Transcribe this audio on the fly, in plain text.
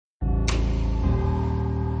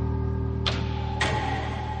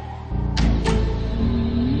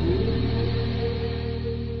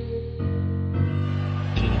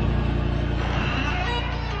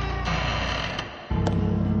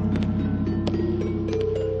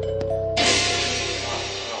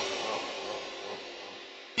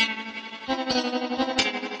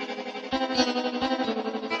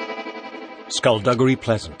Skulduggery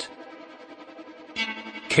Pleasant.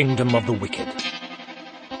 Kingdom of the Wicked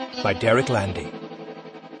by Derek Landy.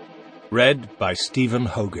 Read by Stephen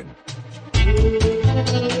Hogan.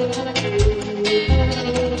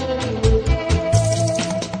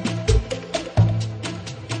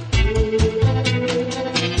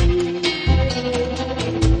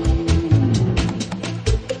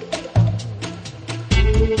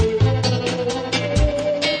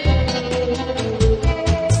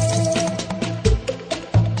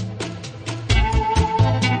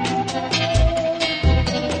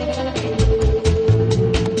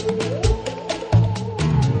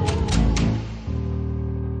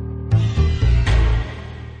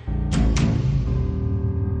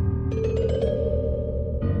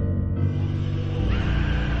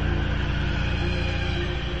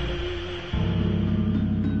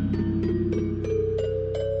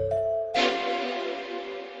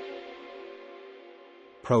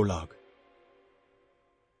 Prologue.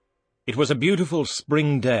 It was a beautiful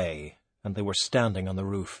spring day, and they were standing on the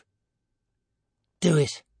roof. "Do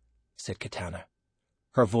it," said Katana.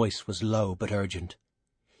 Her voice was low but urgent,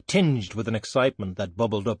 tinged with an excitement that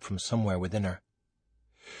bubbled up from somewhere within her.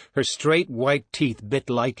 Her straight white teeth bit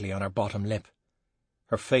lightly on her bottom lip.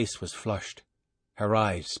 Her face was flushed. Her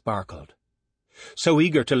eyes sparkled. So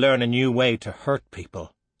eager to learn a new way to hurt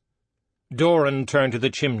people. Doran turned to the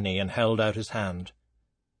chimney and held out his hand.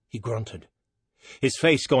 He grunted, his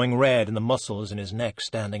face going red and the muscles in his neck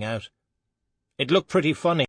standing out. It looked pretty funny.